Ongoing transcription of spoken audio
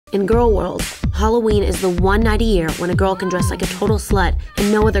In girl world, Halloween is the one night a year when a girl can dress like a total slut and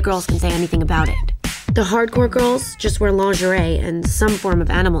no other girls can say anything about it. The hardcore girls just wear lingerie and some form of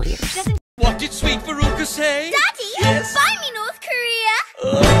animal ears. What did sweet Veruca say? Daddy, yes? buy me North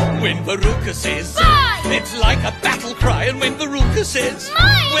Korea! When Veruca says Buy! It's like a battle cry, and when Veruca says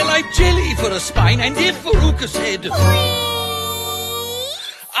Mine! Well, I'm jelly for a spine, and if Veruca said Please!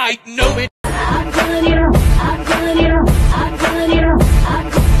 I'd know it. I'm telling you, I'm telling you, I'm telling you,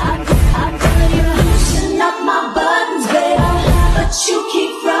 I'm telling you. Loosen up my buttons, baby, but you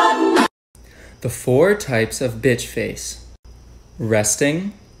keep frontin'. The 4 types of bitch face: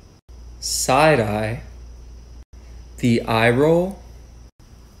 resting, side eye, the eye roll,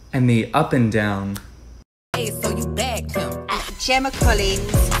 and the up and down. Hey, so you bagged him. Gemma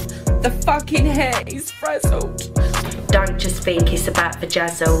Collins. The fucking hair is frazzled. Don't just think it's about the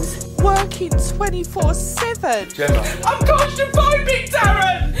jazzles. Working 24/7. Gemma. I'm claustrophobic,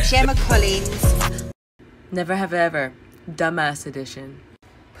 Darren! Gemma Collins. Never have ever. Dumbass edition.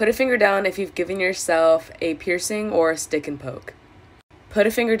 Put a finger down if you've given yourself a piercing or a stick and poke. Put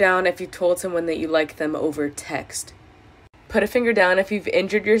a finger down if you've told someone that you like them over text. Put a finger down if you've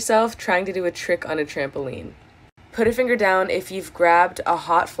injured yourself trying to do a trick on a trampoline. Put a finger down if you've grabbed a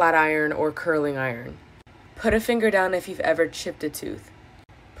hot flat iron or curling iron. Put a finger down if you've ever chipped a tooth.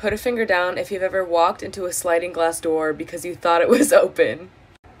 Put a finger down if you've ever walked into a sliding glass door because you thought it was open.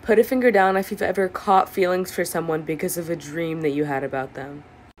 Put a finger down if you've ever caught feelings for someone because of a dream that you had about them.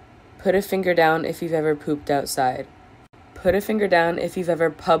 Put a finger down if you've ever pooped outside. Put a finger down if you've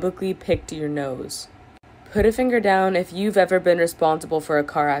ever publicly picked your nose. Put a finger down if you've ever been responsible for a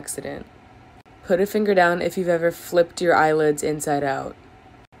car accident. Put a finger down if you've ever flipped your eyelids inside out.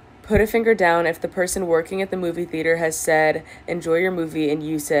 Put a finger down if the person working at the movie theater has said, "Enjoy your movie," and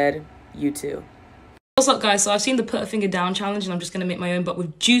you said, "You too." What's up, guys? So I've seen the put a finger down challenge and I'm just going to make my own, but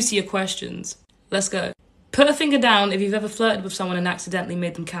with juicier questions. Let's go. Put a finger down if you've ever flirted with someone and accidentally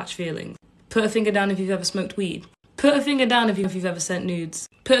made them catch feelings. Put a finger down if you've ever smoked weed. Put a finger down if you've ever sent nudes.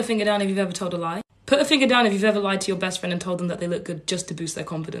 Put a finger down if you've ever told a lie. Put a finger down if you've ever lied to your best friend and told them that they look good just to boost their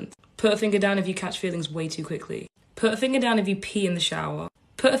confidence. Put a finger down if you catch feelings way too quickly. Put a finger down if you pee in the shower.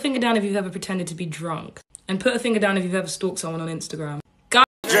 Put a finger down if you've ever pretended to be drunk. And put a finger down if you've ever stalked someone on Instagram.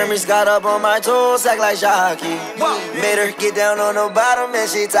 Jeremy's got up on my toes, act like Jockey. Made her get down on the bottom and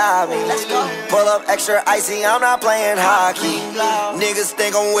she tied me. Pull up extra icy, I'm not playing hockey. Niggas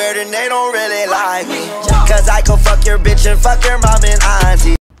think I'm weird and they don't really like me. Cause I can fuck your bitch and fuck your mom and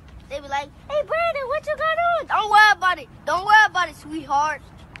auntie. They be like, "Hey Brandon, what you got on?" Don't worry about it. Don't worry about it, sweetheart.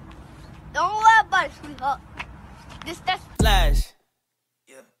 Don't worry about it, sweetheart. That's Flash.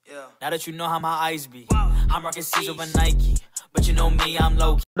 Yeah. Now that you know how my eyes be, I'm rocking C's over Nike. But you know me, I'm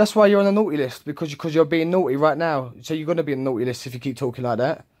low. That's why you're on the naughty list, because you're being naughty right now. So you're going to be on the naughty list if you keep talking like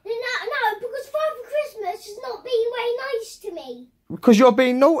that. No, because Father Christmas is not being very nice to me. Because you're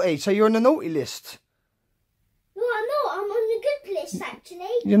being naughty, so you're on the naughty list. No, I'm not. I'm on the good list, actually.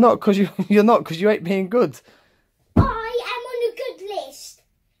 You're not, because you ain't being good. I am on the good list.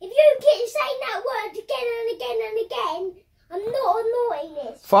 If you keep saying that word again and again and again, I'm not on naughty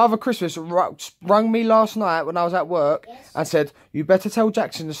list. Father Christmas rang me last night when I was at work and said, "You better tell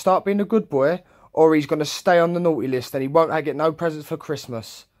Jackson to start being a good boy or he's going to stay on the naughty list and he won't get no presents for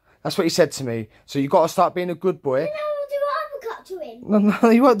Christmas." That's what he said to me. So you got to start being a good boy. Then I'll do an uppercut to him. No,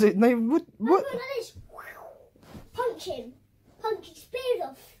 you won't do. No, what? I'll go like this. Punch him. Punch his beard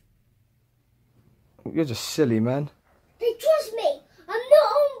off. You're just silly, man. They trust me. I'm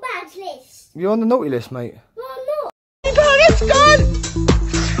not on bad list. You're on the naughty list, mate. No, I'm not. It's gone!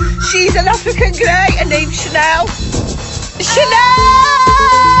 She's an African grey and named Chanel. Chanel!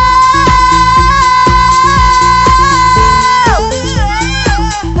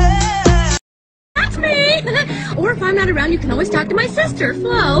 That's me! Or if I'm not around, you can always talk to my sister,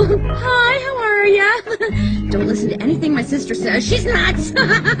 Flo. Hi, how are ya? Don't listen to anything my sister says. She's nuts!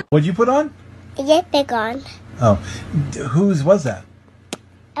 What'd you put on? Yep, they're gone. Oh, whose was that?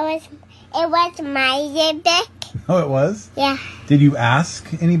 It was my back. Oh, it was? Yeah. Did you ask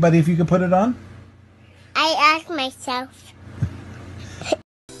anybody if you could put it on? I asked myself. Do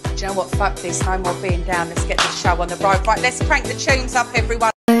you know what? Fuck this. No more being down. Let's get this show on the road. Right, let's crank the tunes up,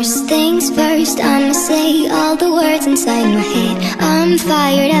 everyone. First things first, I'ma say all the words inside my head. I'm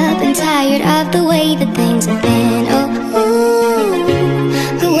fired up and tired of the way that things have been.